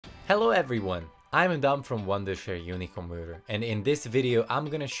Hello everyone, I'm Dom from Wondershare UniConverter, and in this video I'm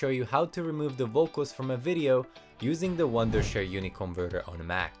gonna show you how to remove the vocals from a video using the Wondershare UniConverter on a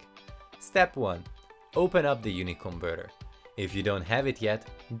Mac. Step 1. Open up the UniConverter. If you don't have it yet,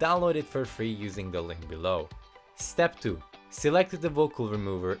 download it for free using the link below. Step 2. Select the vocal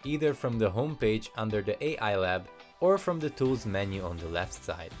remover either from the home page under the AI Lab or from the Tools menu on the left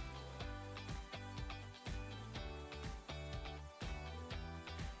side.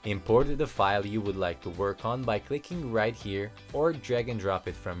 Import the file you would like to work on by clicking right here or drag and drop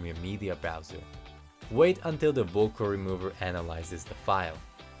it from your media browser. Wait until the vocal remover analyzes the file.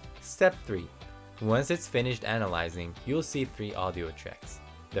 Step 3. Once it's finished analyzing, you'll see 3 audio tracks.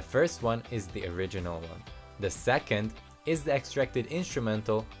 The first one is the original one. The second is the extracted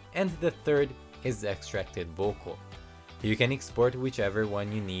instrumental, and the third is the extracted vocal. You can export whichever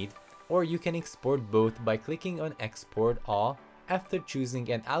one you need, or you can export both by clicking on Export All after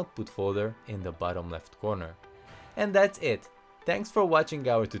choosing an output folder in the bottom left corner. And that's it. Thanks for watching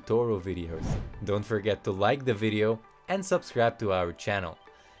our tutorial videos. Don't forget to like the video and subscribe to our channel.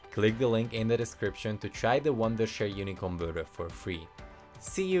 Click the link in the description to try the Wondershare UniConverter for free.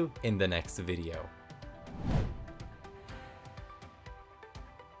 See you in the next video.